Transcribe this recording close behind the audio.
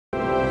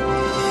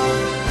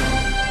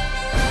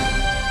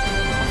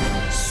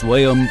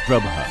Swayam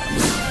Prabha.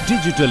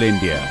 Digital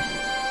India.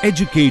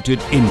 Educated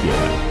India.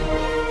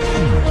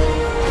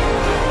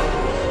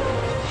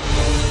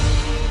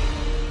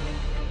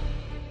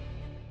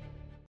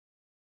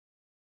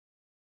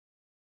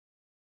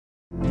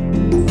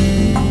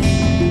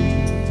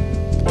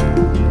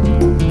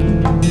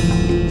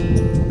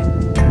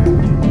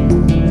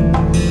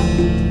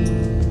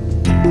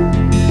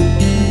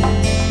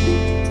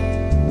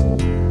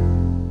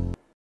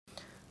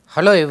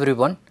 Hello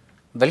everyone,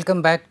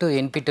 welcome back to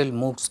NPTEL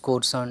MOOCs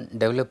course on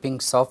developing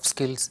soft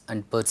skills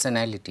and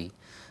personality.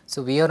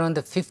 So we are on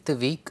the 5th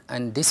week,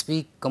 and this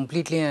week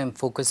completely I am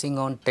focusing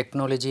on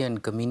technology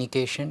and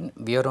communication.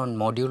 We are on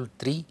module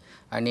 3,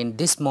 and in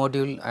this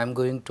module I am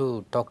going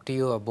to talk to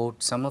you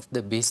about some of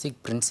the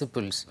basic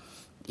principles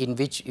in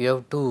which you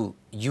have to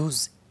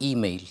use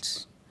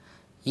emails.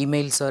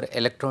 Emails are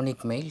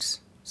electronic mails,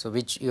 so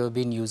which you have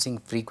been using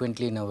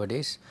frequently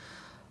nowadays.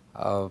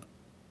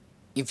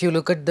 If you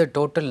look at the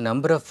total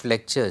number of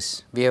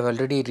lectures, we have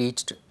already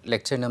reached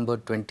lecture number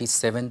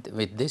 27th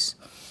with this.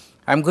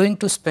 I am going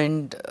to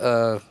spend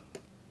a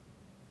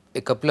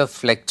couple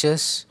of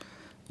lectures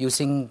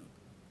using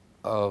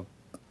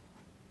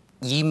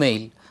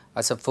email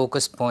as a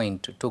focus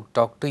point to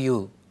talk to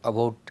you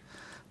about,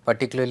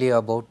 particularly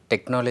about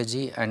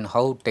technology and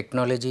how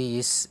technology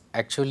is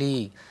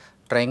actually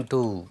trying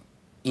to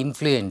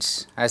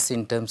influence us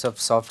in terms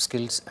of soft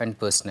skills and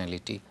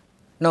personality.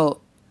 Now,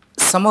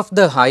 some of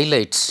the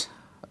highlights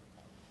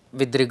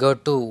with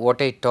regard to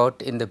what I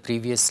taught in the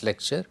previous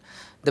lecture.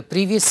 The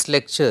previous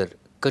lecture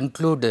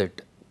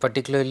concluded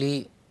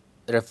particularly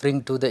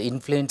referring to the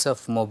influence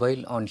of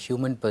mobile on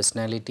human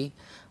personality.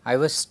 I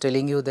was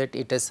telling you that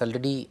it has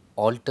already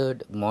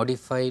altered,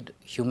 modified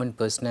human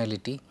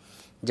personality,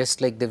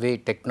 just like the way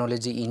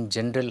technology in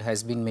general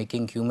has been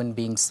making human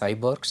beings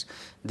cyborgs.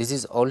 This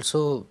is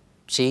also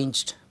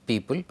changed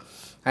people,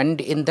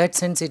 and in that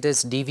sense it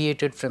has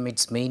deviated from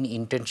its main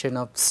intention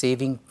of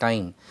saving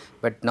time,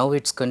 but now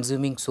it is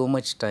consuming so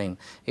much time.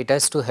 It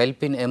has to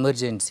help in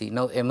emergency.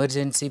 Now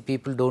emergency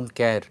people do not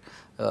care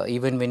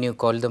even when you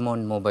call them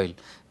on mobile.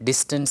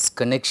 Distance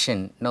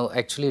connection, now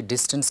actually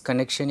distance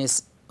connection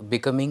is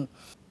becoming,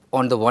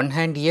 on the one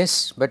hand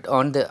yes, but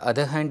on the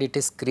other hand it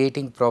is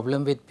creating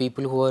problem with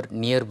people who are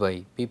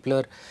nearby. People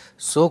are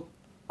so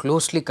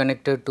closely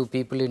connected to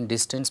people in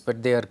distance,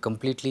 but they are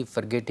completely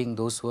forgetting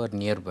those who are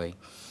nearby.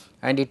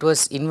 And it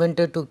was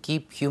invented to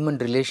keep human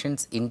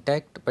relations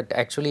intact, but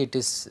actually it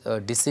is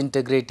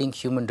disintegrating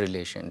human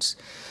relations.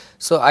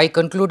 So I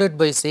concluded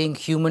by saying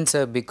humans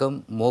have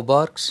become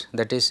mobarks,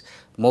 that is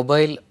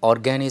mobile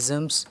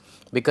organisms,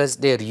 because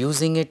they are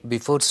using it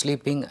before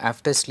sleeping,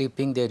 after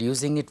sleeping, they are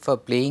using it for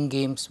playing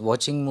games,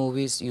 watching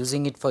movies,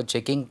 using it for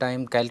checking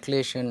time,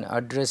 calculation,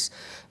 address,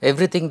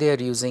 everything they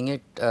are using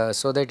it,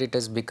 so that it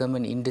has become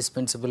an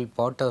indispensable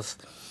part of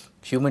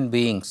human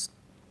beings.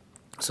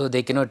 So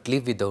they cannot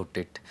live without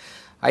it.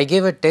 I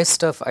gave a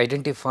test of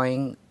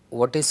identifying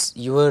what is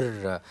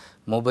your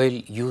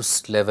mobile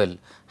use level.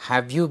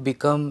 Have you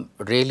become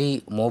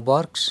really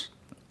mobarks?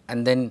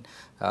 And then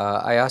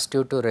I asked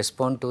you to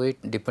respond to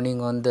it depending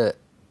on the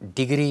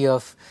degree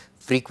of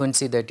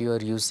frequency that you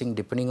are using,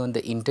 depending on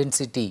the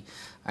intensity,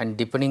 and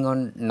depending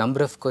on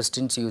number of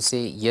questions you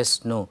say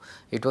yes, no.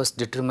 It was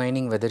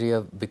determining whether you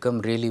have become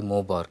really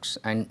mobarks,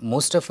 and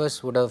most of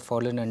us would have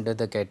fallen under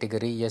the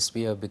category yes,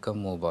 we have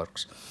become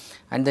mobarks.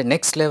 And the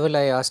next level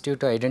I asked you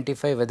to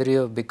identify whether you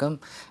have become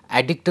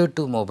addicted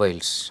to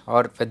mobiles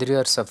or whether you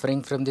are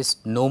suffering from this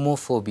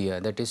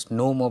nomophobia, that is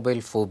no mobile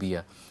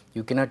phobia.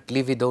 You cannot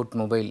live without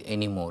mobile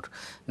anymore.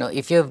 Now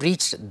if you have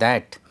reached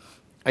that,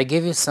 I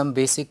gave you some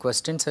basic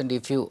questions, and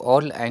if you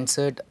all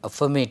answered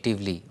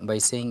affirmatively by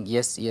saying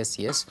yes, yes,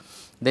 yes,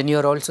 then you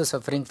are also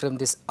suffering from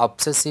this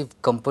obsessive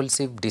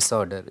compulsive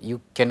disorder. You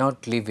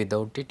cannot live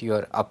without it, you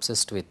are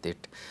obsessed with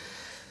it.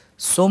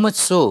 So much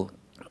so,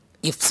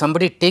 if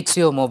somebody takes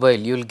your mobile,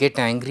 you will get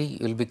angry,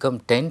 you will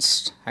become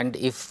tensed, and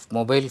if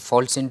mobile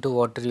falls into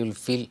water, you will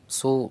feel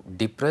so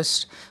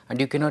depressed,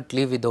 and you cannot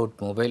live without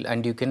mobile.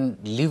 And you can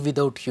live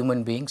without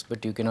human beings,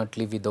 but you cannot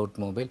live without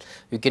mobile.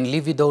 You can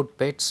live without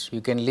pets, you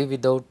can live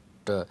without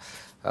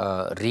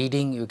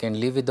reading, you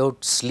can live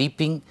without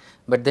sleeping,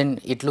 but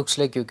then it looks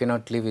like you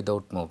cannot live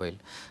without mobile.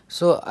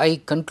 So I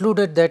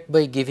concluded that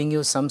by giving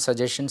you some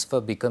suggestions for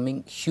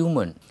becoming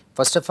human.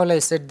 First of all, I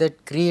said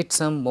that create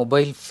some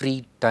mobile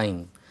free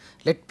time.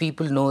 Let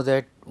people know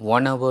that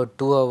 1 hour,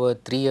 2 hours,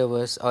 3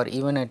 hours, or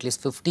even at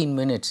least 15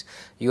 minutes,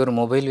 your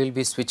mobile will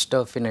be switched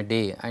off in a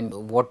day, and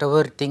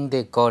whatever thing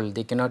they call,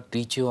 they cannot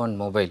reach you on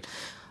mobile.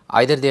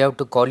 Either they have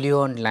to call you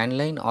on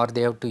landline, or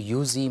they have to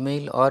use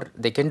email, or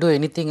they can do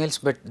anything else,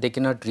 but they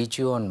cannot reach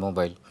you on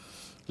mobile.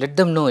 Let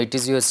them know it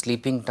is your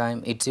sleeping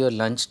time, it is your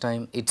lunch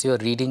time, it is your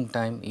reading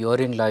time, you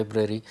are in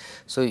library,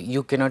 so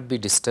you cannot be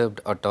disturbed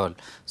at all.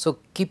 So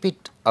keep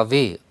it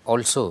away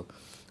also,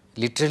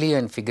 literally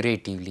and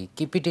figuratively.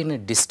 Keep it in a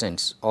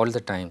distance all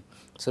the time.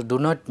 So do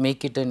not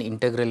make it an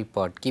integral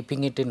part.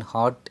 Keeping it in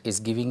heart is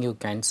giving you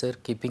cancer,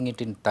 keeping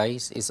it in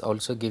thighs is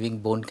also giving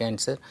bone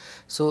cancer.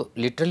 So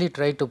literally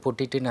try to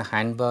put it in a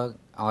handbag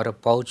or a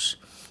pouch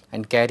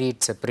and carry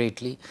it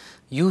separately.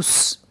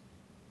 Use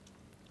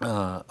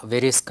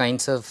various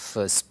kinds of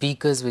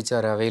speakers which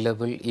are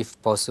available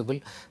if possible,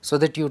 so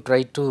that you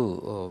try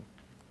to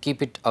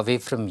keep it away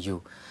from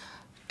you.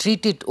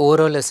 Treat it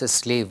overall as a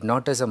slave,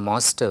 not as a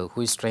master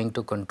who is trying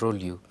to control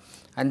you.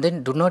 And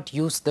then do not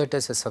use that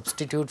as a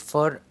substitute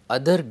for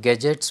other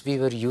gadgets we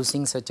were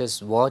using, such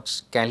as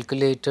watch,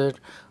 calculator,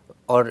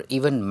 or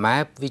even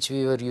map which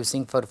we were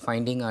using for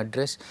finding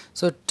address.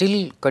 So,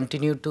 till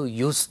continue to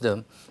use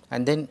them,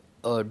 and then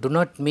do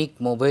not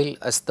make mobile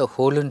as the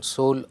whole and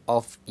soul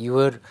of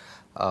your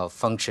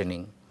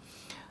functioning.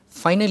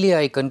 Finally,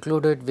 I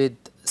concluded with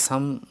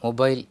some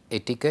mobile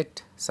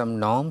etiquette, some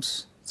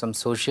norms, some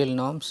social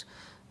norms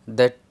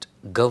that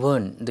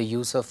govern the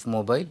use of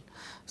mobile.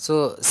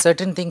 So,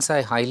 certain things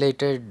I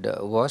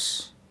highlighted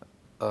was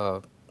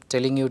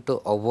telling you to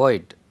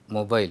avoid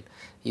mobile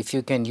if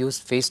you can use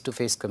face to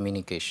face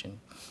communication.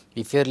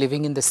 If you are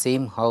living in the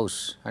same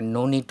house and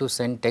no need to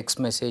send text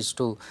message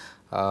to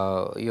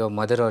your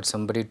mother or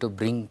somebody to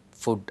bring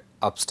food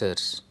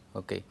upstairs,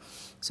 okay.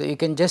 So, you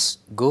can just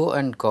go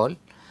and call,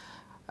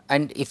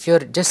 and if you are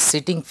just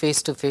sitting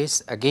face to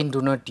face, again do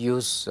not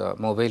use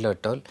mobile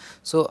at all.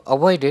 So,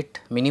 avoid it,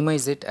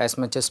 minimize it as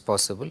much as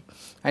possible,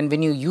 and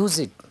when you use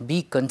it,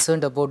 be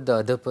concerned about the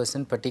other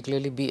person,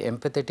 particularly be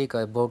empathetic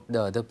about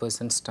the other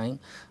person's time.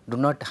 Do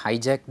not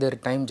hijack their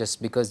time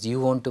just because you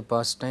want to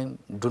pass time.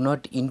 Do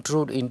not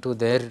intrude into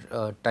their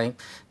time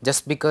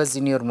just because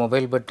in your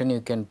mobile button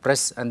you can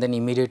press and then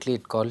immediately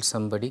it calls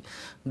somebody.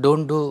 Do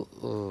not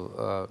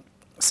do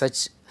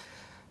such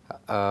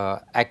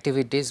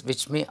activities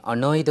which may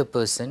annoy the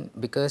person,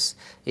 because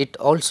it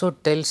also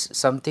tells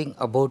something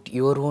about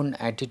your own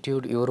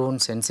attitude, your own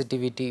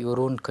sensitivity, your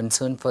own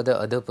concern for the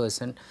other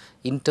person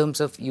in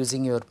terms of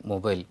using your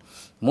mobile.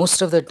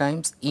 Most of the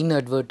times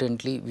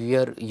inadvertently we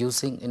are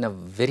using in a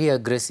very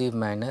aggressive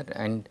manner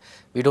and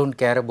we do not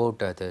care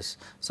about others.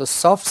 So,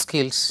 soft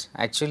skills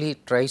actually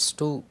tries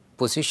to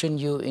position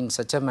you in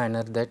such a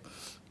manner that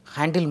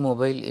handle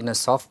mobile in a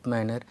soft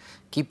manner,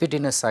 keep it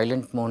in a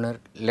silent manner,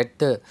 let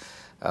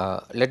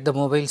the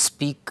mobile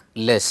speak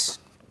less.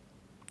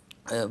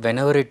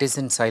 Whenever it is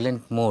in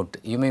silent mode,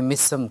 you may miss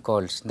some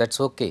calls, that is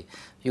okay.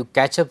 You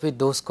catch up with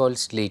those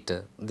calls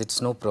later, that is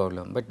no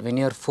problem. But when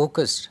you are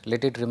focused,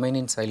 let it remain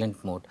in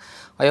silent mode.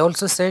 I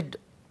also said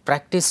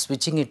practice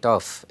switching it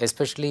off,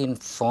 especially in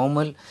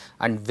formal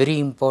and very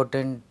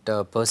important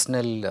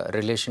personal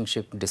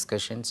relationship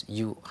discussions.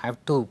 You have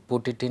to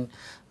put it in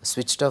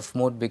switched off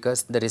mode,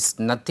 because there is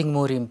nothing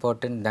more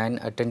important than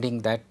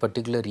attending that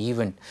particular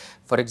event.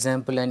 For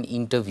example, an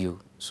interview.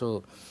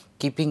 So,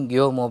 keeping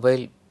your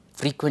mobile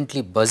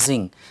frequently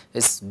buzzing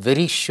is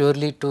very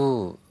surely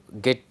to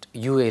get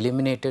you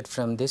eliminated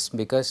from this,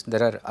 because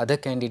there are other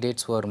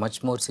candidates who are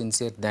much more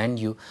sincere than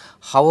you.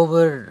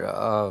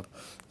 However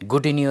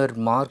good in your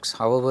marks,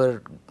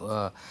 however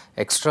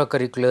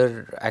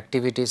extracurricular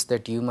activities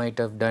that you might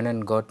have done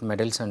and got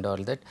medals and all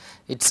that,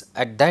 it is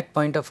at that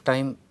point of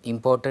time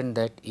important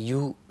that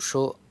you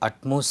show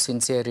utmost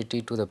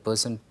sincerity to the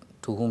person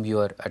to whom you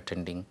are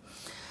attending.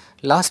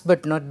 Last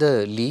but not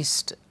the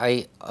least,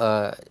 I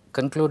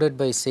concluded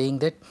by saying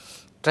that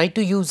try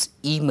to use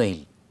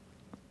email.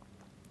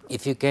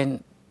 If you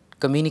can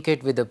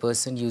communicate with the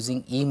person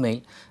using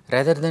email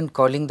rather than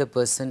calling the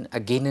person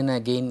again and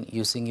again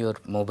using your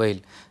mobile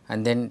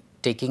and then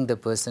taking the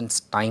person's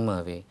time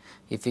away.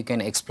 If you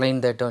can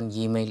explain that on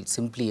email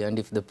simply, and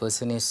if the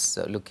person is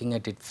looking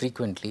at it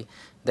frequently,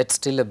 that is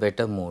still a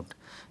better mode.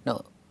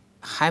 Now,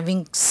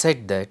 having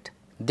said that,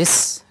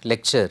 this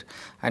lecture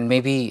and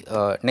maybe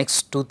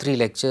next 2-3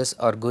 lectures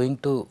are going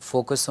to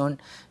focus on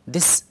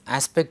this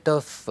aspect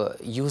of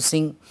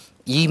using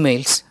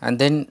emails, and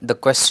then the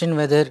question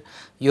whether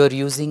you are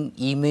using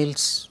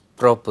emails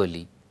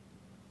properly.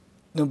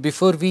 Now,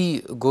 before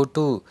we go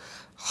to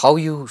how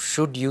you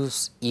should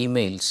use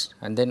emails,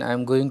 and then I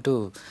am going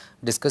to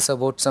discuss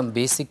about some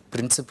basic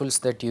principles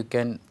that you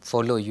can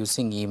follow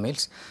using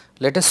emails,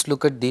 let us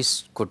look at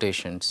these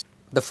quotations.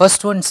 The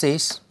first one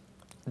says,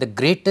 the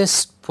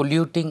greatest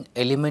polluting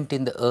element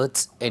in the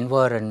earth's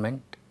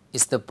environment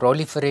is the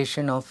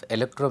proliferation of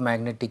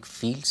electromagnetic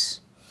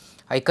fields.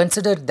 I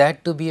consider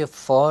that to be a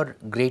far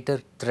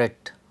greater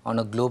threat on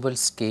a global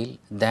scale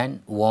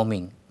than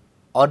warming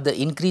or the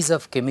increase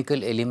of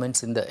chemical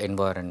elements in the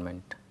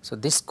environment. So,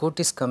 this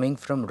quote is coming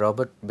from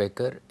Robert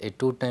Becker, a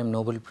 2-time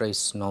Nobel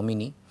Prize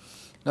nominee.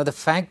 Now, the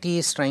fact he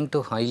is trying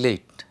to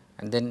highlight,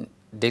 and then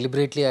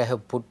deliberately I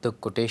have put the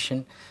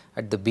quotation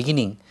at the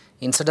beginning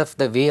instead of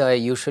the way I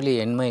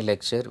usually end my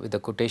lecture with the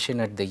quotation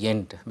at the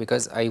end,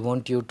 because I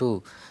want you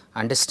to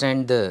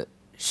understand the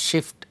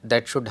shift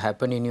that should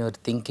happen in your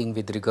thinking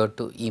with regard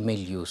to email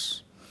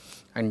use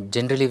and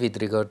generally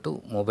with regard to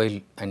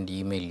mobile and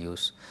email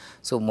use.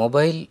 So,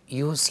 mobile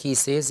use, he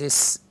says,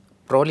 is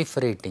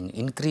proliferating,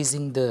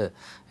 increasing the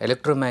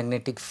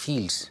electromagnetic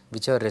fields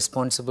which are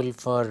responsible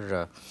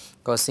for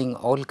causing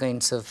all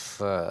kinds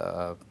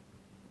of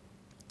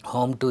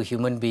harm to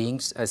human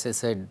beings, as I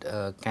said,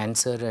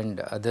 cancer and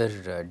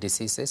other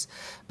diseases.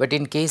 But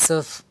in case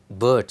of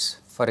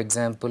birds, for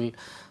example,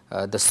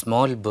 the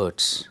small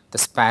birds, the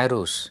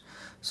sparrows.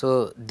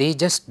 So, they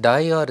just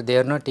die or they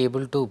are not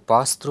able to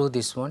pass through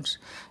these ones.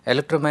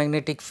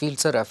 Electromagnetic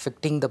fields are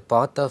affecting the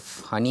path of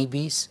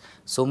honeybees.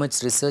 So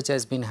much research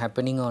has been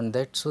happening on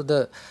that. So,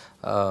 the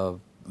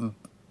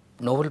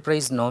Nobel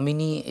Prize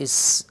nominee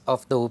is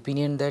of the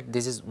opinion that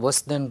this is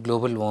worse than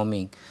global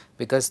warming,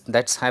 because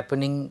that is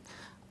happening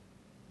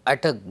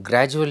at a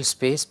gradual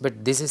space,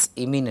 but this is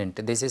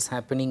imminent, this is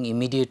happening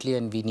immediately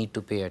and we need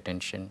to pay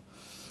attention.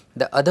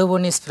 The other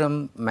one is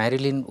from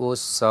Marilyn O.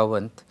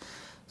 Sawant.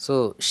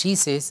 So, she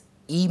says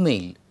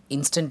email,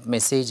 instant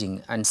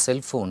messaging and cell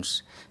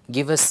phones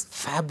give us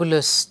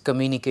fabulous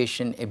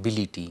communication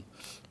ability,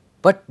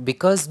 but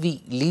because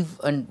we live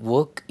and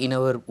work in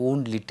our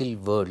own little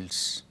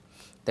worlds,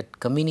 that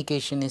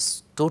communication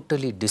is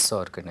totally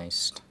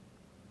disorganized.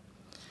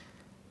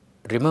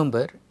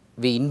 Remember,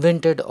 we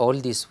invented all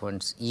these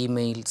ones,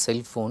 email,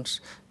 cell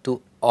phones,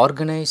 to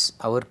organize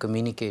our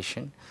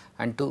communication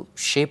and to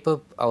shape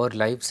up our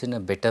lives in a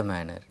better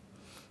manner.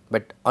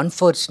 But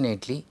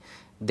unfortunately,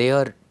 they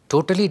are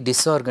totally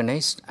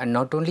disorganized, and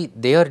not only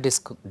they are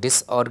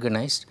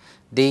disorganized,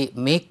 they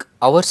make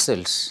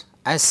ourselves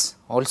as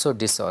also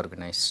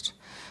disorganized.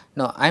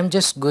 Now, I am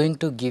just going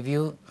to give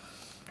you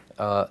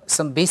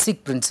some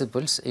basic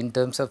principles in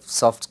terms of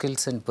soft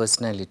skills and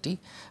personality,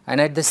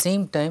 and at the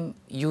same time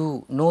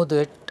you know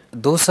that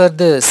those are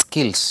the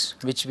skills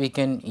which we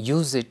can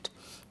use it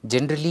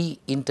generally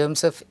in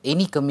terms of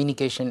any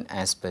communication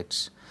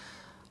aspects.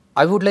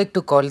 I would like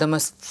to call them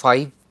as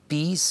 5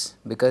 P's,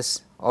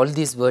 because all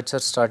these words are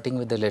starting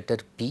with the letter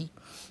P,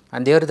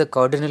 and they are the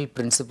cardinal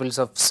principles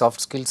of soft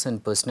skills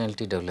and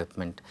personality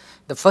development.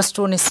 The first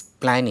one is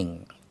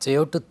planning. So, you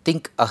have to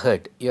think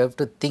ahead, you have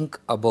to think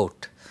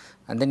about,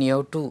 and then you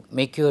have to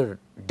make your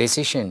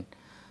decision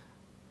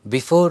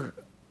before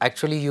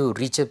actually you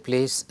reach a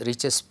place,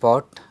 reach a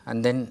spot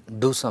and then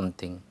do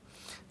something.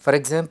 For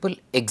example,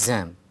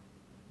 exam,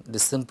 the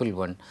simple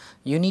one,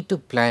 you need to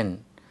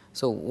plan.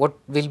 So, what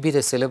will be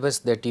the syllabus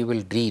that you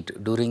will read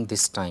during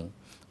this time?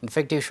 In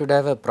fact, you should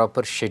have a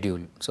proper schedule.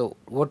 So,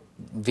 what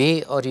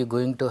way are you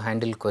going to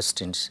handle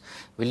questions?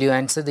 Will you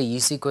answer the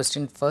easy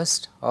question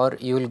first, or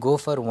you will go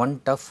for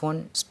one tough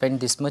one, spend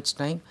this much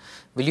time?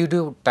 Will you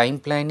do time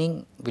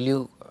planning? Will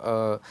you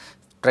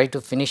try to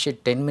finish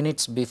it 10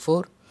 minutes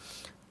before?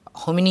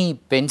 How many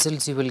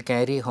pencils you will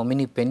carry? How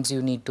many pens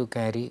you need to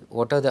carry?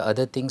 What are the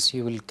other things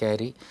you will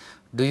carry?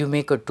 Do you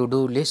make a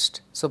to-do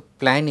list? So,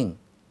 planning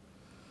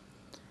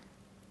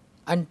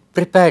and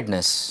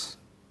preparedness.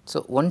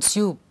 So, once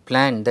you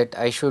plan that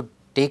I should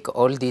take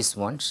all these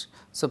ones,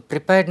 so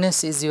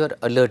preparedness is your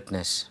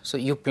alertness. So,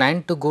 you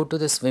plan to go to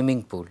the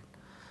swimming pool.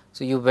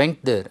 So, you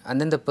went there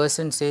and then the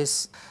person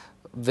says,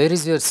 where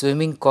is your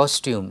swimming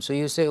costume? So,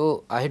 you say,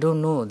 oh, I do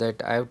not know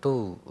that I have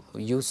to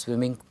use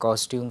swimming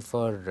costume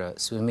for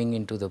swimming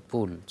into the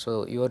pool.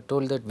 So, you are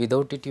told that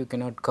without it you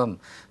cannot come.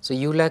 So,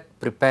 you lack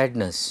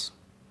preparedness.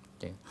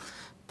 Okay.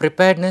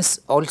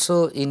 Preparedness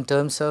also in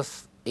terms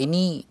of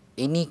any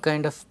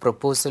kind of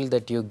proposal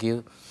that you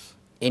give,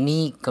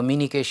 any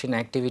communication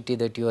activity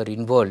that you are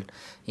involved,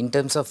 in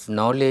terms of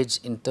knowledge,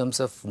 in terms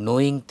of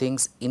knowing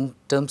things, in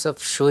terms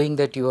of showing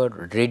that you are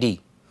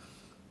ready.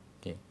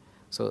 Okay.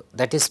 So,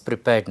 that is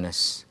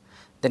preparedness.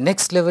 The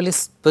next level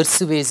is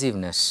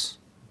persuasiveness.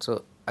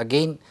 So,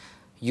 again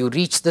you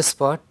reach the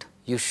spot,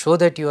 you show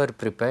that you are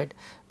prepared,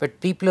 but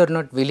people are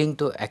not willing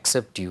to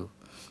accept you.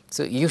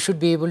 So, you should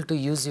be able to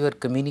use your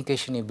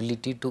communication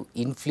ability to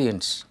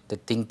influence the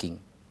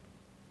thinking,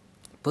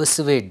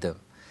 persuade them,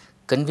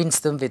 convince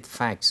them with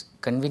facts,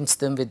 convince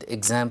them with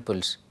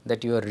examples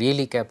that you are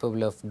really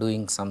capable of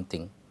doing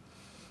something,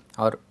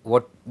 or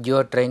what you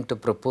are trying to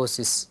propose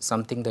is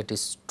something that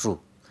is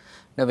true.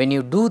 Now, when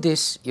you do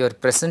this, your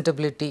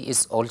presentability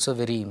is also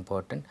very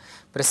important.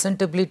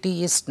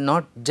 Presentability is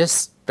not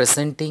just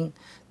presenting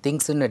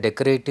things in a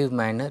decorative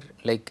manner,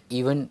 like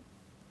even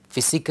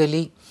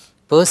physically,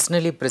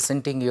 personally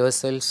presenting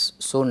yourselves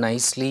so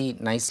nicely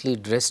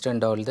dressed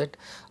and all that.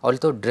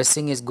 Although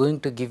dressing is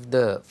going to give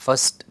the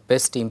first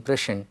best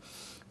impression,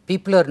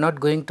 people are not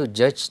going to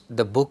judge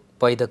the book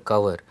by the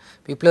cover.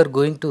 People are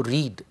going to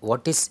read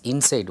what is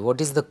inside,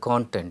 what is the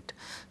content.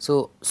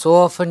 So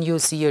often you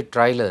see a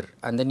trailer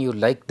and then you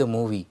like the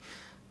movie,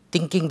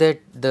 thinking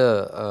that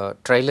the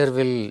trailer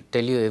will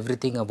tell you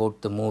everything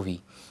about the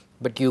movie.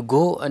 But you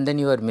go and then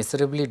you are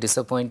miserably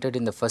disappointed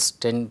in the first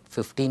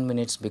 10-15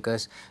 minutes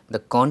because the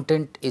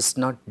content is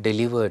not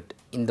delivered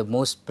in the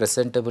most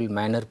presentable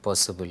manner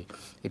possible.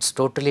 It is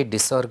totally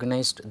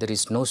disorganized, there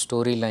is no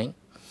storyline.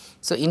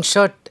 So, in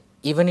short,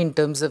 even in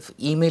terms of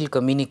email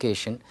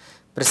communication,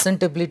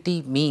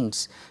 presentability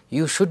means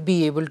you should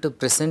be able to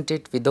present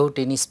it without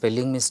any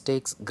spelling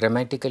mistakes,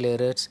 grammatical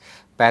errors,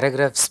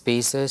 paragraph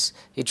spaces.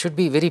 It should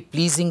be very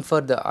pleasing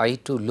for the eye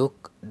to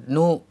look,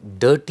 no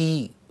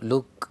dirty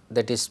look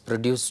that is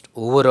produced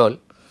overall.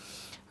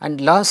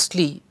 And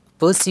lastly,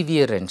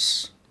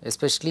 perseverance,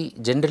 especially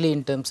generally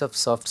in terms of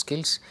soft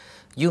skills,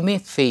 you may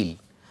fail,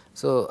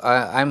 So,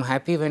 I am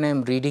happy when I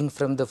am reading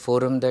from the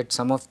forum that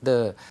some of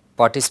the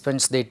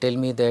participants, they tell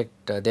me that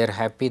they are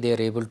happy, they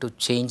are able to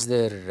change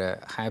their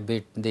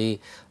habit, they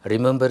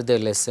remember their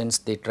lessons,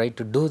 they try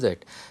to do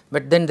that.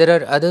 But then there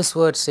are others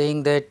who are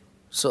saying that,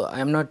 so I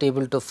am not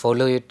able to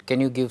follow it, can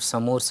you give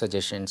some more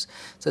suggestions?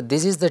 So,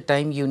 this is the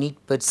time you need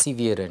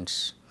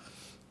perseverance.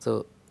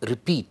 So,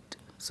 repeat.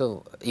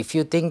 So, if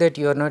you think that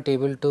you are not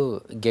able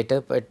to get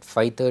up at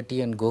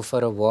 5:30 and go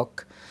for a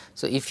walk,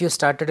 so if you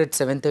started at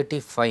 7:30,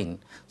 fine.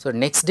 So,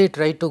 next day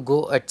try to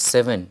go at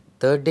 7,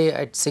 third day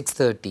at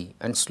 6:30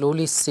 and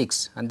slowly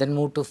 6 and then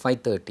move to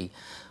 5:30.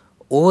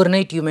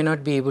 Overnight you may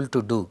not be able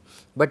to do,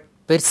 but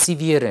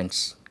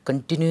perseverance,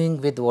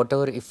 continuing with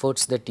whatever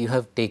efforts that you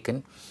have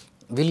taken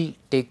will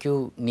take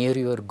you near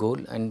your goal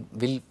and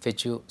will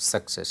fetch you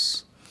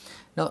success.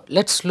 Now,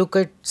 let us look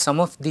at some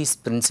of these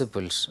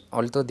principles,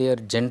 although they are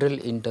general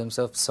in terms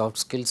of soft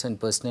skills and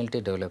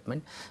personality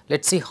development.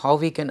 Let us see how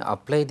we can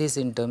apply this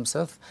in terms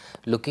of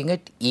looking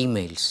at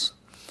emails.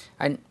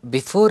 And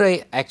before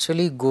I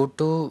actually go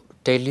to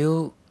tell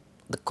you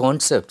the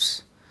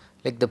concepts,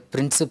 like the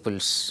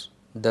principles,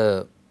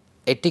 the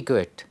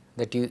etiquette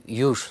that you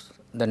use,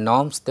 the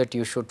norms that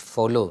you should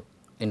follow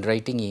in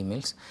writing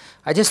emails,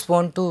 I just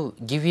want to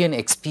give you an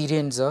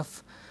experience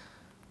of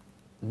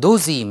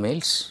those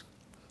emails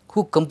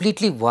who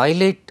completely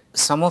violate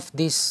some of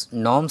these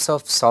norms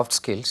of soft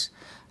skills,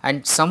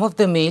 and some of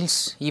the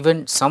mails,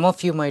 even some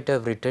of you might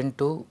have written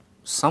to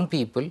some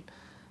people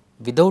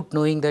without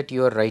knowing that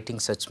you are writing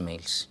such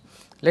mails.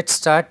 Let us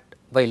start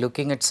by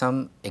looking at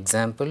some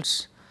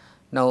examples.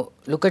 Now,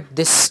 look at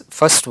this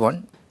first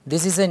one.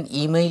 This is an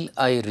email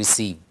I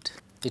received.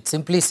 It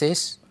simply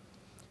says,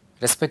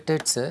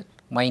 "Respected sir,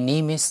 my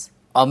name is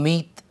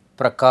Amit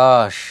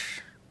Prakash."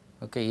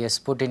 Okay, yes,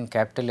 put in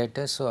capital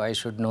letters, so I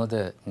should know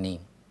the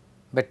name.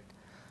 But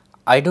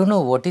I do not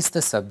know what is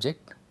the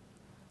subject,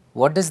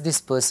 what does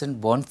this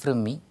person want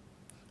from me,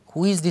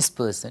 who is this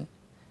person,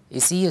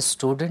 is he a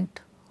student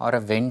or a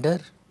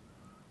vendor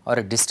or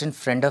a distant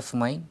friend of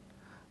mine?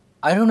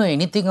 I do not know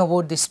anything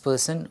about this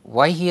person,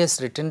 why he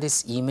has written this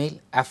email.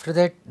 After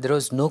that there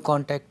was no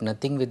contact,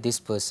 nothing with this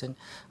person,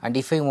 and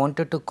if I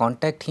wanted to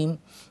contact him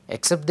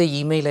except the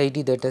email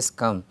ID that has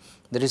come,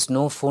 there is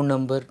no phone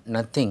number,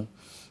 nothing.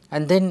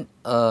 And then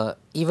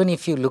even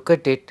if you look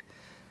at it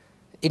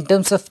in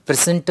terms of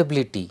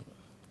presentability,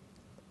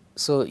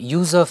 so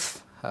use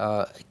of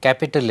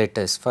capital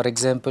letters, for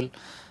example,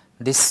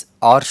 this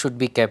R should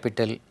be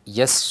capital,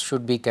 S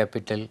should be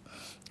capital,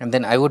 and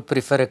then I would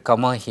prefer a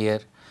comma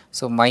here.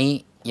 So,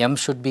 my M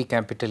should be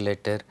capital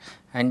letter,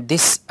 and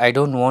this I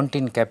do not want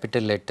in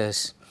capital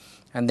letters,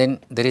 and then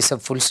there is a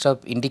full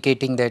stop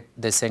indicating that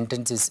the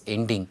sentence is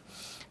ending.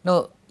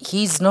 Now,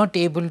 he is not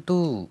able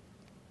to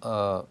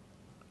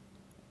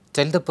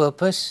tell the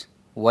purpose,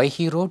 why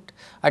he wrote,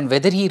 and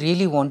whether he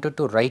really wanted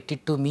to write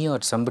it to me or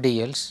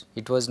somebody else,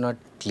 it was not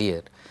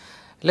clear.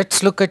 Let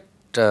us look at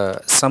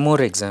some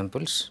more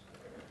examples,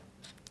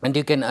 and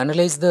you can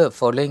analyze the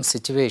following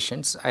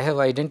situations. I have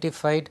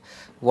identified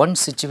one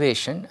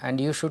situation and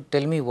you should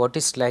tell me what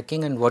is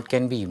lacking and what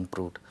can be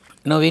improved.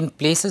 Now, in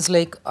places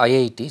like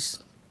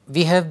IITs,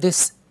 we have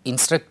this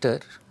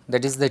instructor,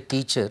 that is the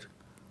teacher,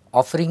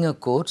 offering a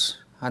course,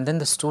 and then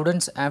the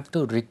students have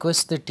to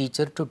request the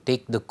teacher to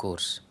take the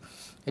course.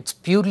 It is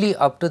purely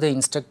up to the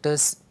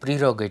instructor's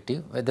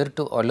prerogative whether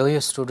to allow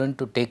a student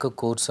to take a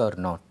course or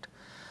not.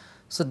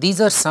 So,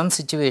 these are some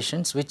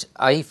situations which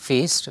I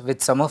faced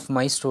with some of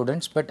my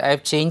students, but I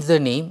have changed the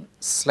name,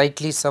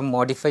 slightly some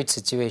modified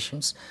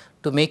situations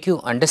to make you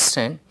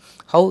understand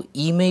how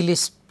email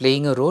is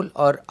playing a role,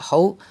 or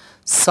how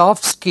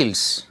soft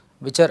skills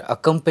which are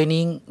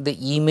accompanying the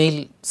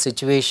email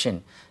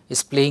situation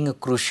is playing a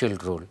crucial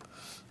role.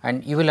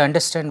 And you will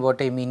understand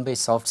what I mean by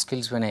soft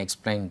skills when I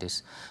explain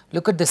this.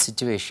 Look at the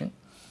situation.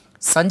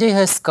 Sanjay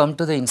has come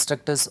to the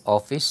instructor's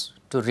office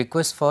to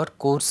request for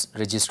course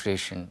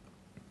registration.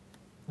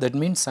 That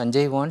means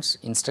Sanjay wants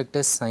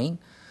instructor's sign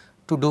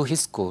to do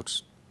his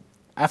course.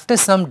 After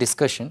some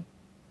discussion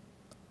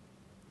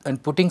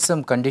and putting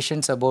some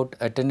conditions about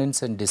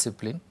attendance and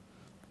discipline,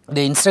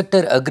 the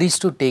instructor agrees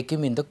to take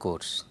him in the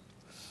course.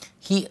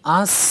 He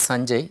asks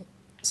Sanjay,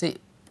 see,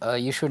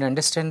 you should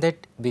understand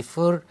that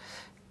before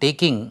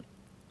taking,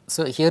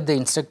 so here the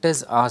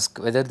instructors ask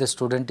whether the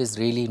student is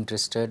really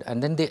interested,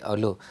 and then they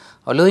allow.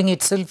 Allowing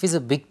itself is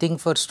a big thing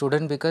for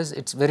student because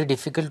it is very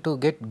difficult to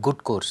get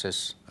good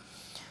courses.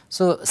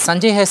 So,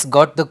 Sanjay has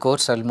got the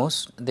course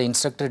almost, the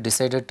instructor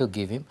decided to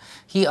give him.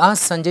 He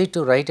asked Sanjay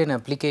to write an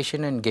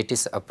application and get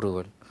his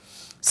approval.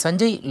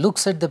 Sanjay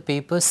looks at the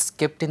papers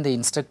kept in the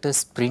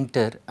instructor's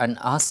printer and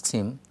asks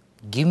him,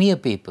 give me a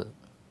paper.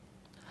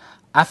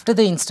 After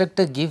the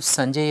instructor gives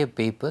Sanjay a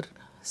paper,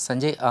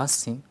 Sanjay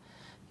asks him,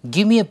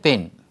 give me a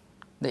pen.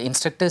 The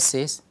instructor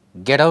says,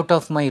 get out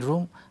of my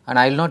room and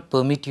I will not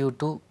permit you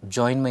to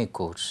join my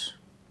course.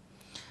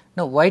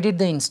 Now, why did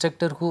the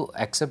instructor who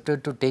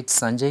accepted to take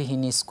Sanjay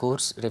in his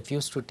course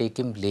refuse to take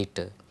him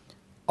later?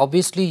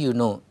 Obviously, you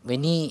know,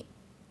 when he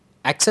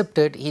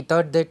accepted, he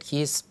thought that he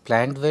has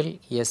planned well,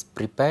 he has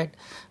prepared,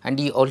 and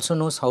he also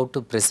knows how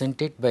to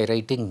present it by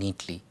writing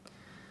neatly.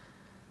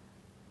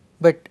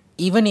 But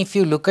even if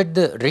you look at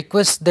the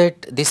request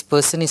that this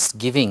person is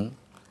giving,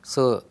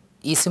 so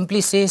he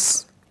simply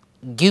says,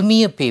 give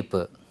me a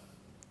paper,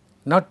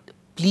 not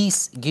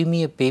please give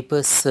me a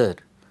paper, sir.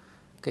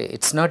 Okay,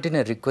 it's not in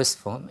a request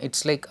form,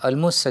 it's like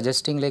almost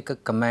suggesting like a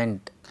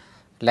command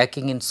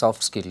lacking in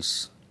soft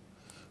skills.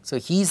 So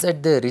he is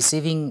at the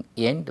receiving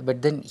end,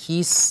 but then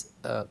he is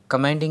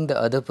commanding the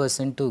other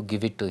person to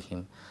give it to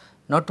him.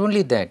 Not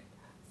only that,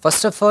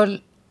 first of all,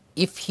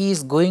 if he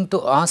is going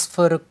to ask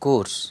for a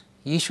course,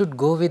 he should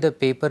go with a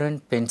paper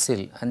and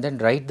pencil and then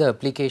write the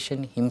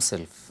application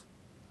himself,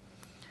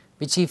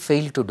 which he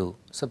failed to do.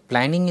 So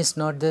planning is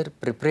not there,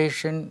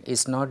 preparation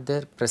is not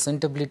there,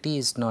 presentability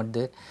is not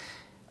there.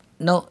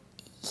 Now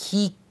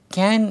he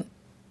can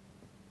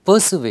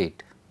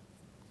persuade.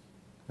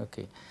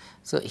 Okay.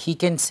 So he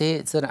can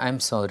say, sir, I am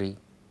sorry.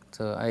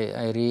 So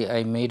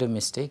I made a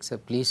mistake. So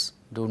please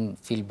don't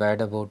feel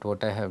bad about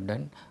what I have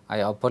done. I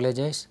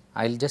apologize.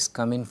 I'll just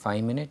come in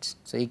 5 minutes.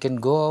 So he can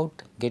go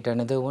out, get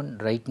another one,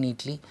 write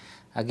neatly,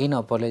 again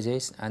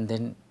apologize, and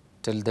then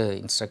tell the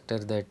instructor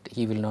that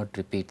he will not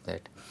repeat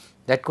that.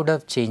 That could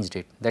have changed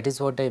it. That is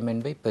what I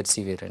meant by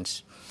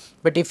perseverance.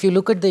 But if you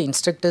look at the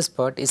instructor's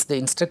part, is the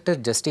instructor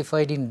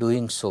justified in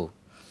doing so?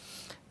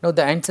 Now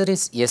the answer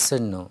is yes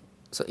and no.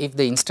 So if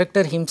the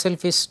instructor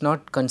himself is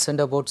not concerned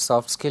about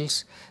soft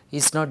skills, he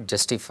is not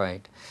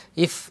justified.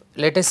 If,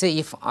 let us say,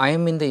 if I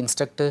am in the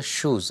instructor's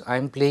shoes, I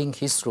am playing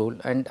his role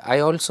and I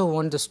also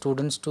want the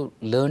students to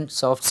learn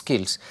soft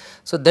skills,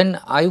 so then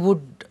I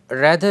would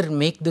rather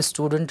make the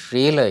student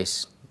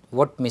realize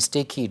what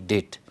mistake he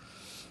did.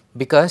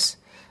 Because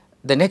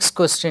the next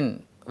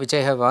question which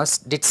I have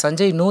asked, did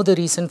Sanjay know the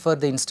reason for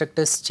the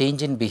instructor's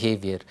change in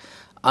behavior?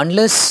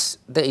 Unless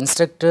the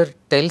instructor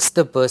tells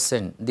the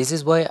person, this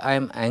is why I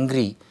am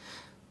angry,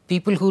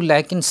 people who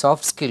lack in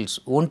soft skills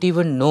won't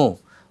even know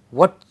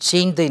what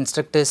changed the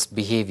instructor's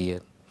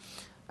behavior.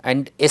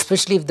 And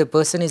especially if the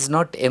person is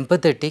not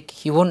empathetic,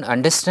 he won't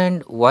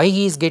understand why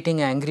he is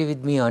getting angry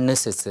with me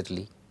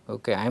unnecessarily.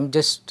 Okay,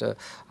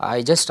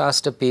 I just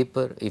asked a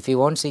paper, if he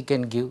wants he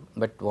can give,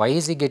 but why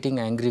is he getting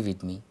angry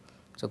with me?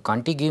 So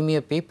can't he give me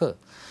a paper?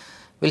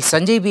 Will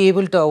Sanjay be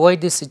able to avoid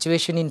this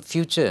situation in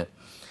future?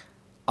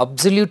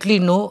 Absolutely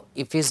no,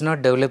 if he is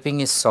not developing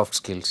his soft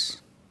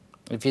skills,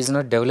 if he is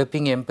not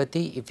developing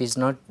empathy, if he is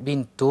not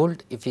being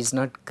told, if he is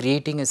not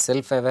creating a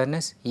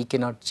self-awareness, he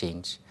cannot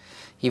change.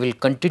 He will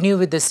continue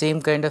with the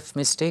same kind of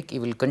mistake, he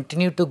will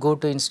continue to go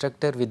to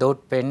instructor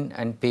without pen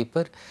and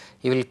paper,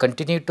 he will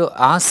continue to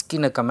ask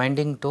in a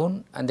commanding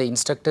tone, and the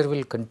instructor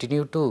will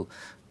continue to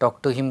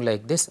talk to him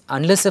like this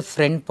unless a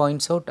friend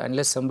points out,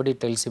 unless somebody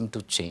tells him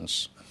to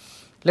change.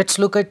 Let us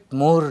look at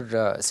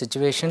more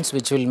situations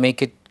which will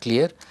make it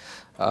clear.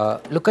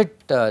 Look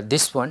at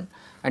this one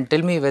and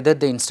tell me whether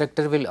the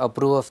instructor will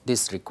approve of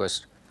this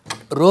request.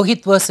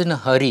 Rohit was in a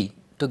hurry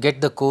to get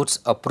the course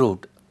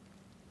approved.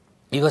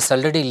 He was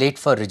already late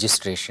for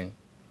registration.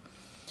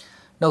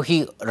 Now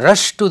he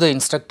rushed to the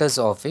instructor's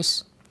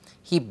office,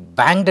 he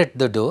banged at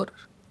the door,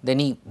 then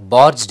he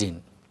barged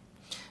in.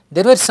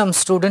 There were some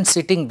students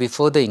sitting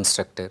before the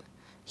instructor.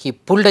 He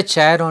pulled a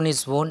chair on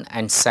his own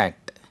and sat.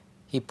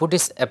 He put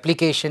his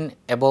application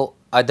above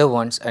other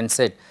ones and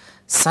said,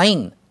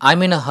 sign, I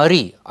am in a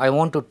hurry, I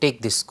want to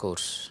take this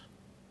course.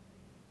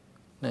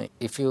 Now,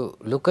 if you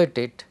look at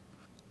it,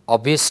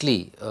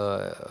 obviously,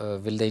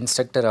 will the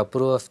instructor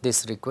approve of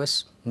this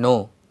request?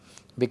 No,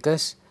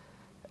 because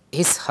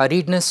his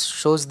hurriedness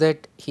shows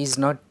that he is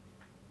not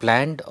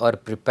planned or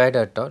prepared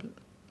at all.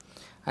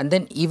 And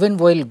then even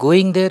while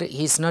going there,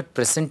 he is not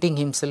presenting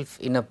himself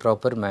in a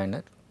proper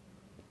manner.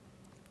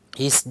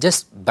 He is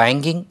just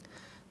banging,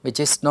 which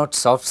is not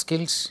soft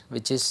skills,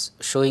 which is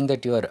showing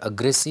that you are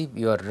aggressive,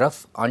 you are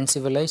rough,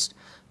 uncivilized.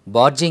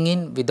 Barging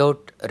in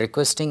without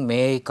requesting,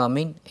 may I come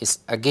in, is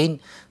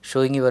again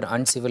showing your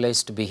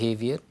uncivilized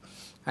behavior.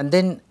 And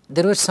then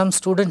there were some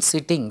students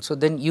sitting, so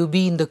then you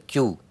be in the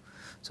queue.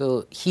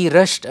 So he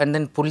rushed and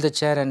then pulled the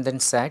chair and then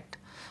sat,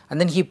 and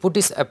then he put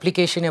his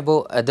application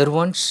above other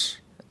ones,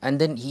 and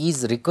then he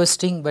is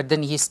requesting, but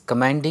then he is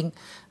commanding,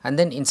 and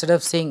then instead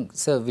of saying,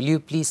 sir, will you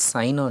please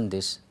sign on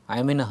this? I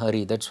am in a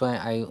hurry, that is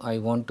why I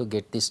want to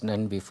get this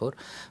done before,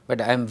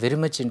 but I am very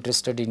much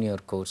interested in your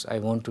course, I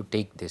want to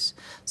take this.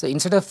 So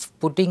instead of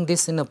putting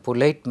this in a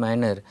polite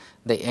manner,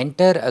 the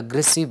entire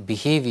aggressive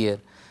behavior,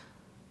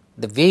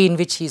 the way in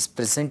which he is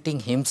presenting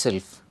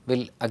himself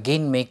will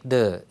again make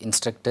the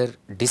instructor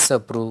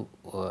disapprove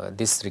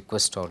this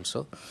request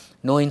also.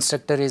 No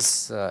instructor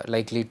is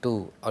likely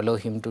to allow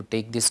him to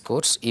take this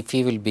course if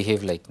he will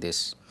behave like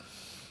this.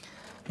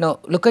 Now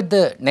look at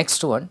the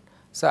next one.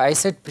 So I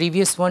said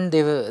previous one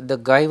the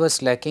guy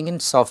was lacking in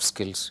soft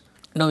skills.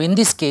 Now in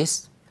this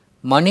case,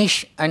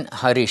 Manish and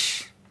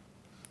Harish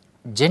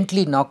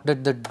gently knocked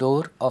at the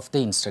door of the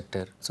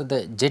instructor. So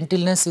the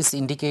gentleness is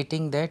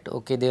indicating that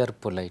okay, they are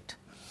polite,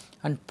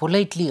 and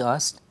politely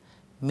asked,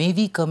 may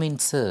we come in,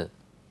 sir?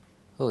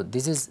 Oh,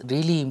 this is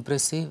really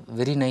impressive,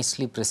 very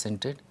nicely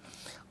presented.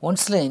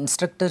 Once the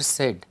instructor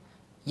said,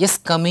 yes,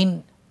 come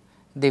in,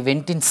 they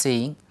went in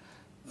saying,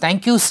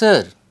 thank you,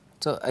 sir.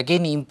 So,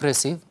 again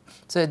impressive.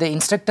 So, the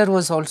instructor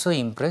was also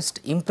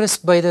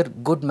impressed by their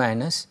good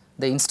manners.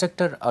 The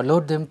instructor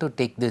allowed them to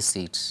take their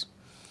seats.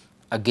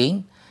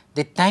 Again,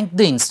 they thanked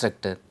the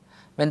instructor.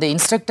 When the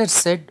instructor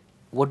said,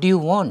 what do you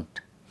want?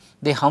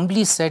 They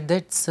humbly said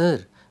that,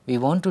 sir, we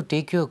want to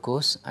take your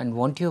course and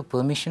want your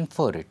permission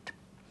for it.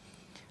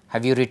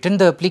 Have you written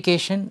the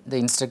application? The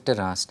instructor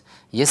asked.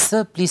 Yes,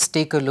 sir, please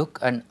take a look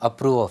and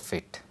approve of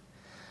it.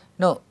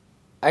 Now,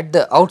 at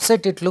the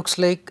outset, it looks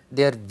like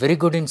they are very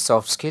good in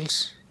soft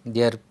skills.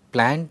 They are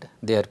planned,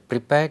 they are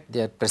prepared,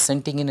 they are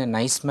presenting in a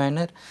nice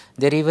manner.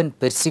 They are even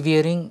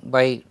persevering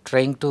by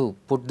trying to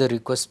put the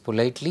request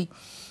politely.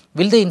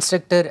 Will the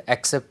instructor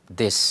accept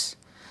this?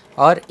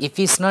 Or if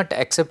he is not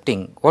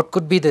accepting, what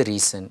could be the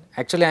reason?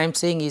 Actually, I am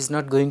saying he is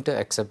not going to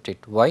accept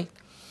it. Why?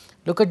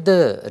 Look at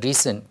the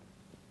reason.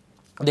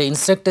 The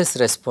instructor's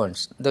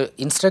response. The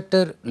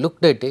instructor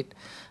looked at it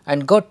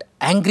and got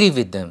angry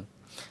with them.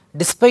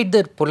 Despite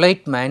their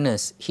polite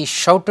manners, he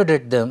shouted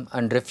at them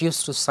and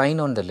refused to sign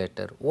on the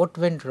letter. What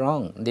went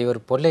wrong? They were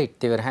polite,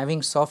 they were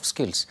having soft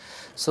skills.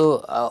 So,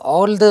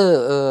 all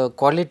the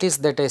qualities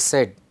that I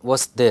said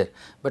was there,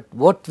 but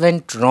what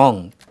went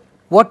wrong?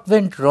 What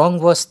went wrong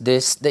was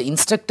this: the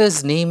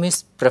instructor's name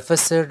is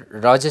Professor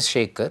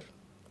Rajashekar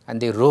and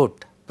they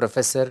wrote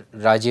Professor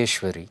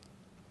Rajeshwari.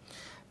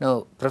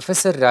 Now,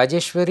 Professor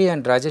Rajeshwari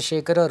and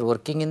Rajashekar are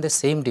working in the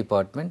same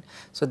department.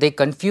 So, they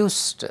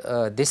confused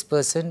this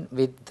person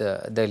with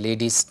the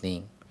lady's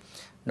name.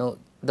 Now,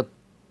 the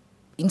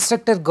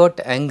instructor got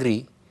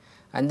angry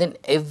and then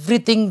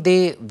everything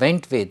they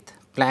went with,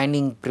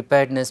 planning,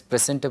 preparedness,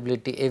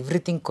 presentability,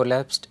 everything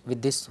collapsed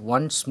with this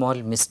one small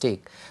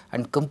mistake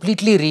and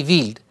completely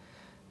revealed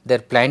their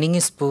planning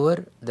is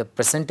poor, the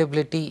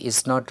presentability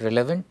is not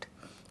relevant,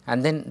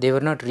 and then they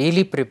were not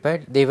really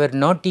prepared. They were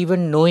not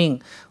even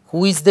knowing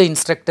who is the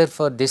instructor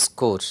for this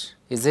course.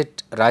 Is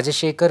it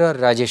Rajashekar or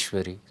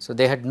Rajeshwari? So,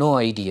 they had no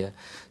idea.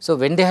 So,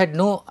 when they had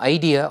no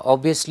idea,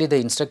 obviously the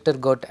instructor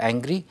got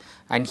angry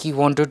and he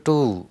wanted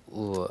to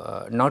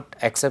not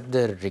accept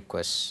the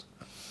request.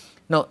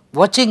 Now,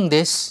 watching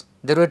this,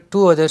 there were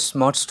two other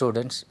smart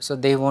students. So,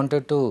 they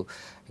wanted to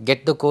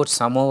get the course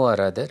somehow or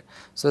other.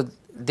 So,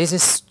 this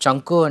is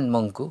Chanku and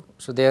Manku.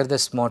 So, they are the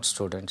smart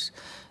students.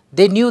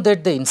 They knew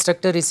that the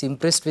instructor is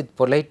impressed with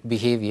polite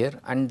behavior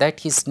and that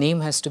his name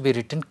has to be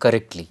written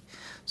correctly.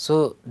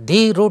 So,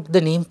 they wrote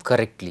the name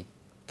correctly,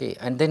 okay,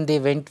 and then they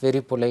went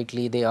very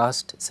politely. They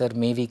asked, sir,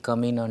 may we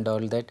come in and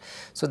all that.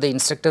 So, the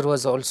instructor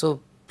was also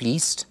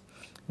pleased,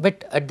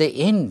 but at the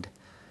end,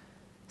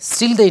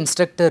 still the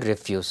instructor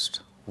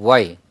refused.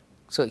 Why?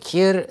 So,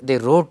 here they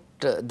wrote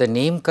the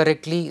name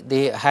correctly,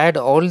 they had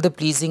all the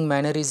pleasing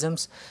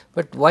mannerisms,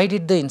 but why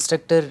did the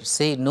instructor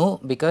say no?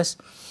 Because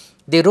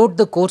they wrote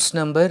the course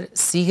number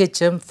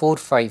CHM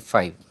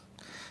 455.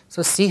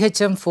 So,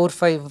 CHM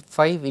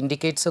 455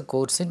 indicates a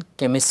course in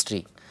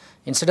chemistry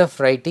instead of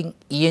writing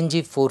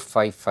ENG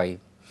 455.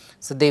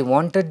 So, they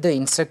wanted the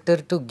instructor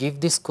to give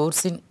this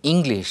course in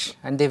English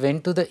and they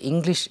went to the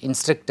English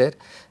instructor,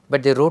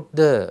 but they wrote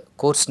the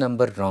course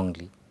number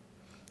wrongly.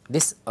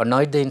 This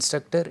annoyed the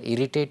instructor,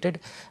 irritated.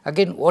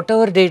 Again,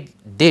 whatever they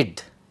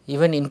did,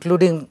 even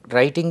including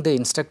writing the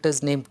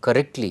instructor's name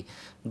correctly,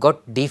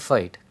 got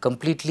defied,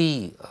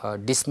 completely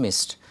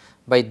dismissed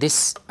by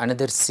this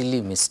another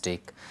silly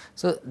mistake.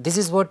 So, this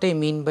is what I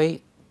mean by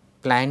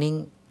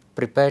planning,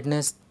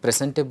 preparedness,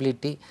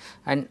 presentability,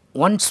 and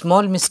one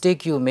small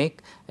mistake you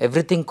make,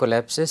 everything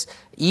collapses,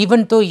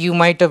 even though you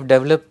might have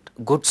developed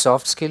good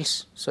soft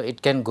skills. So,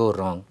 it can go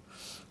wrong.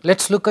 Let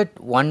us look at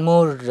one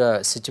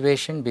more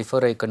situation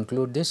before I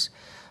conclude this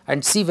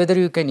and see whether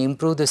you can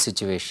improve the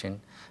situation.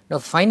 Now,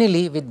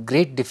 finally, with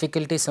great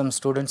difficulty some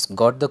students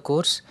got the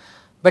course,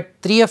 but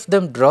 3 of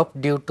them dropped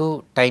due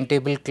to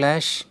timetable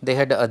clash, they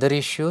had other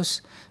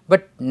issues,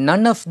 but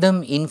none of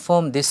them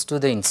informed this to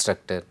the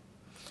instructor.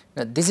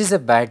 Now, this is a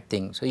bad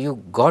thing. So,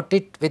 you got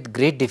it with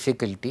great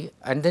difficulty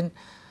and then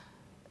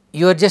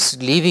you are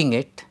just leaving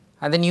it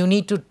and then you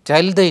need to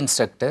tell the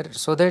instructor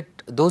so that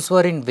those who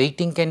are in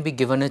waiting can be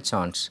given a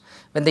chance.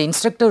 When the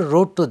instructor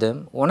wrote to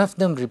them, one of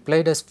them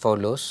replied as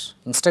follows,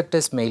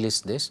 instructor's mail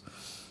is this.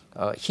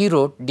 He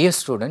wrote, dear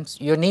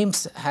students, your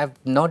names have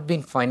not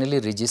been finally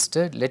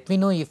registered. Let me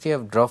know if you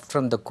have dropped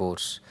from the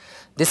course.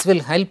 This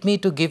will help me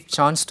to give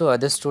chance to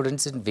other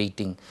students in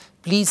waiting.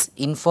 Please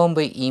inform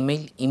by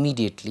email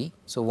immediately.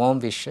 So, warm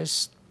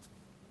wishes,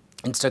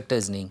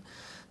 instructor's name.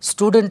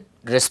 Student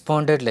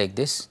responded like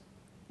this,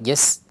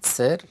 yes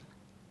sir,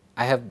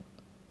 I have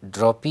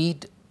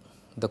dropped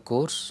the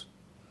course,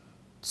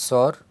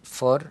 sorry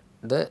for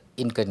the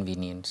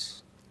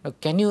inconvenience. Now,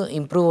 can you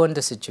improve on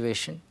the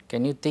situation?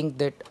 Can you think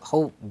that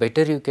how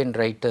better you can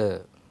write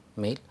a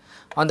mail?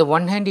 On the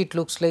one hand, it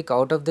looks like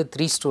out of the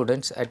 3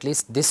 students, at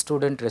least this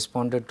student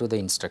responded to the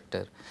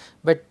instructor.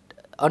 But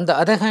on the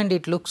other hand,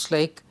 it looks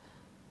like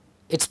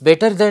it is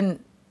better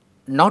than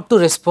not to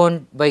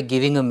respond by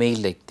giving a mail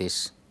like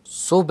this.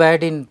 so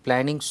bad in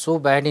planning, so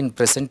bad in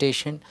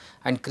presentation,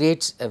 and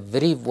creates a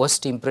very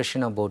worst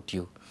impression about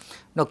you.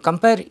 Now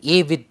compare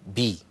A with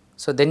B,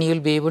 so then you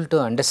will be able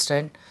to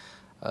understand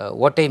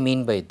what I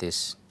mean by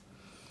this.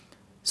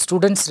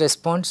 Student's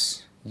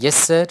response, yes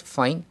sir,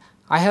 fine.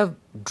 I have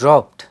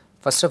dropped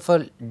first of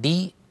all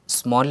D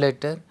small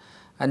letter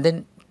and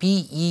then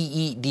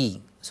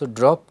PEED. So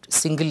dropped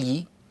single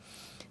E.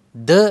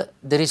 There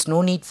is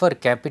no need for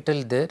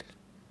capital there.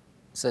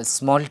 So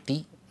small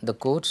t, the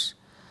course.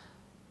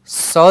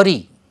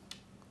 Sorry,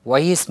 Y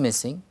is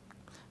missing.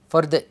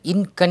 For the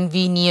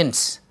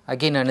inconvenience,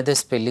 again another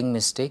spelling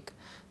mistake.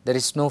 There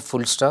is no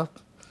full stop.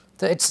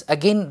 So it's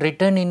again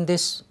written in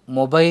this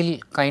mobile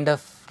kind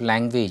of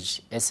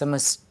language,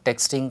 SMS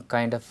texting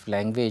kind of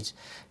language,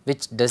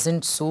 which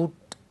doesn't suit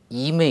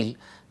email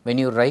when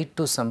you write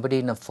to somebody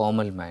in a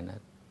formal manner.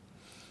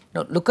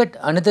 Now look at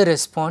another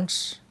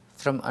response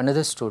from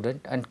another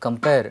student and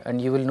compare,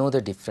 and you will know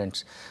the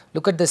difference.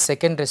 Look at the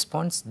second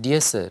response,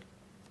 dear sir.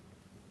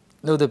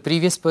 Now the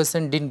previous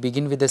person didn't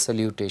begin with a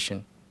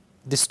salutation.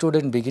 This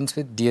student begins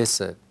with dear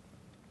sir.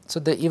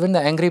 So even the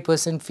angry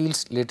person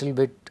feels little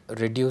bit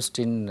reduced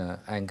in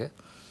anger.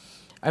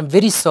 I am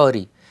very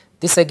sorry.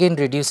 This again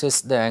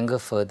reduces the anger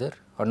further,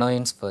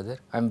 annoyance further.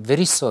 I am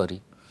very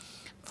sorry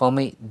for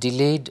my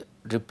delayed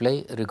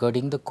reply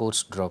regarding the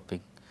course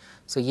dropping.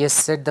 So he has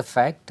said the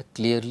fact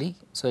clearly,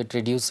 so it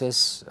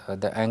reduces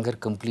the anger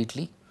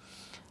completely.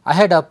 I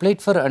had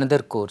applied for another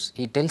course.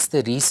 He tells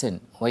the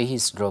reason why he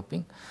is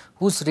dropping,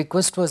 whose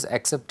request was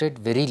accepted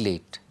very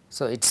late.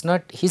 So it's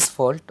not his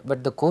fault,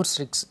 but the course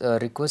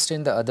request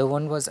in the other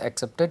one was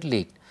accepted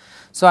late.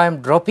 So I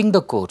am dropping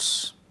the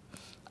course.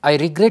 I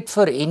regret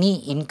for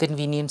any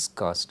inconvenience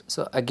caused.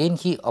 So again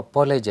he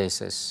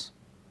apologizes.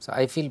 So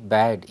I feel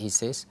bad, he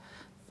says,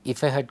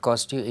 if I had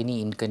caused you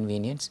any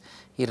inconvenience.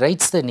 He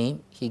writes the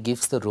name, he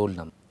gives the roll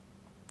number.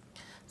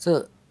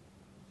 So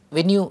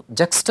when you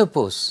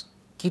juxtapose,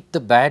 keep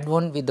the bad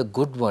one with the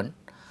good one,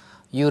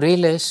 you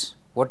realize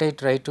what I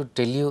try to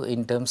tell you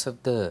in terms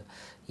of the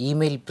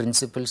email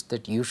principles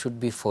that you should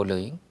be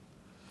following.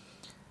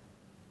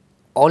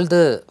 All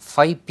the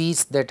 5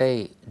 P's that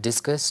I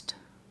discussed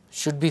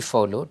should be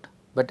followed,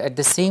 but at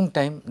the same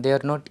time they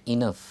are not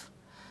enough.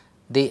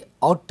 They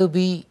ought to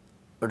be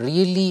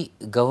really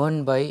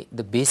governed by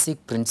the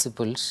basic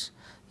principles,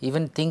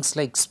 even things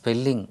like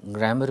spelling,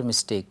 grammar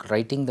mistake,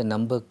 writing the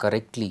number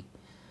correctly,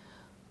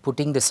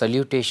 putting the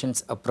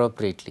salutations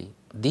appropriately.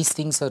 These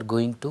things are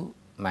going to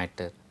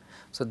matter.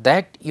 So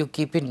that you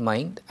keep in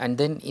mind, and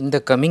then in the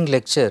coming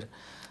lecture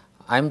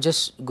I am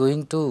just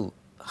going to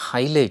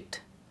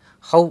highlight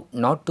how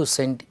not to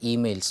send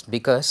emails,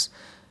 because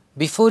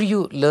before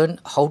you learn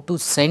how to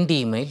send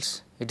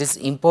emails, it is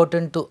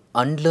important to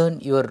unlearn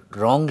your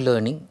wrong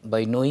learning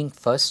by knowing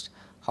first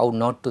how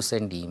not to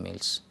send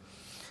emails.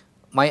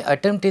 My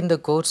attempt in the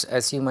course,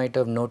 as you might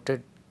have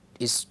noted,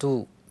 is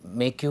to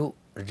make you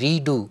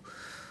redo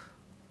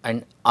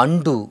and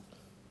undo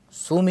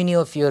so many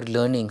of your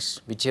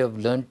learnings which you have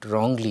learnt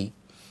wrongly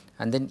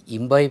and then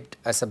imbibed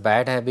as a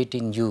bad habit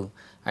in you,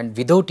 and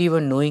without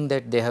even knowing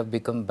that they have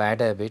become bad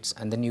habits,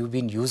 and then you have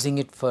been using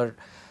it for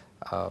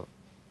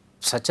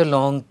such a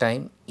long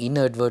time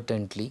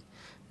inadvertently.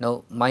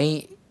 Now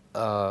my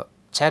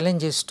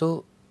challenge is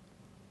to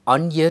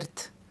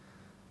unearth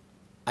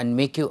and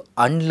make you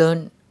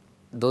unlearn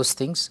those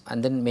things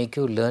and then make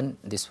you learn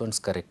these ones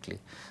correctly.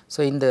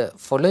 So in the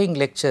following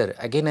lecture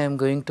again I am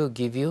going to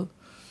give you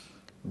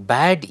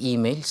bad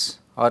emails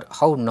or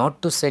how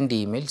not to send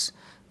emails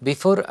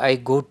before I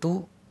go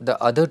to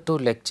the other 2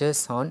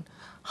 lectures on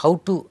how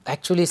to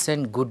actually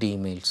send good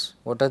emails.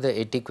 What are the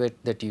etiquette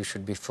that you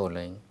should be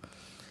following.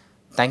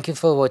 Thank you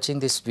for watching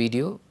this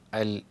video.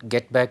 I will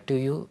get back to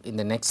you in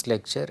the next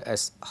lecture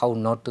as how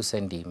not to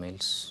send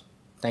emails.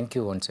 Thank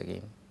you once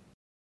again.